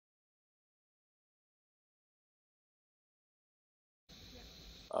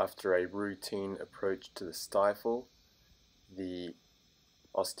After a routine approach to the stifle, the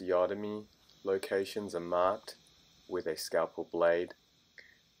osteotomy locations are marked with a scalpel blade.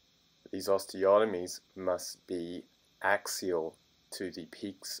 These osteotomies must be axial to the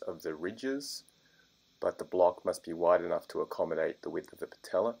peaks of the ridges, but the block must be wide enough to accommodate the width of the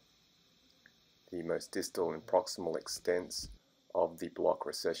patella. The most distal and proximal extents of the block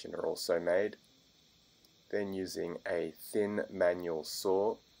recession are also made. Then, using a thin manual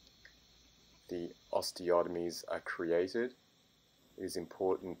saw, the osteotomies are created. It is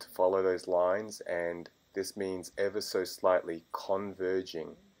important to follow those lines, and this means ever so slightly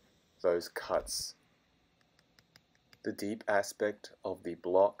converging those cuts. The deep aspect of the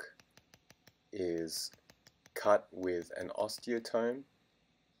block is cut with an osteotome.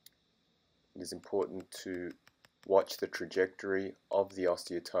 It is important to watch the trajectory of the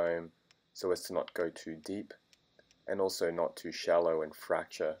osteotome so as to not go too deep and also not too shallow and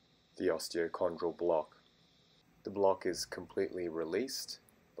fracture the osteochondral block. The block is completely released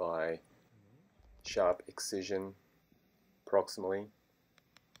by sharp excision proximally,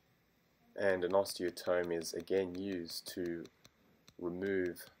 and an osteotome is again used to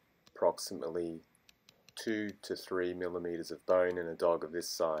remove approximately 2 to 3 millimeters of bone in a dog of this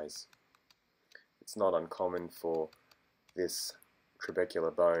size. It's not uncommon for this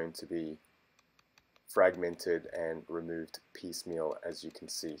trabecular bone to be fragmented and removed piecemeal, as you can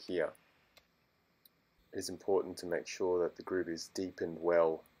see here. It is important to make sure that the groove is deepened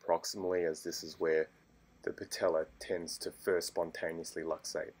well proximally, as this is where the patella tends to first spontaneously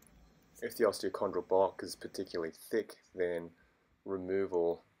luxate. If the osteochondral block is particularly thick, then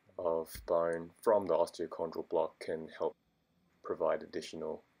removal of bone from the osteochondral block can help provide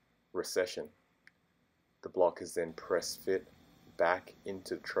additional recession. The block is then press fit back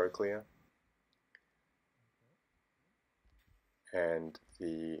into the trochlea, and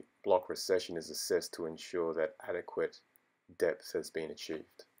the block recession is assessed to ensure that adequate depth has been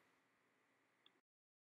achieved.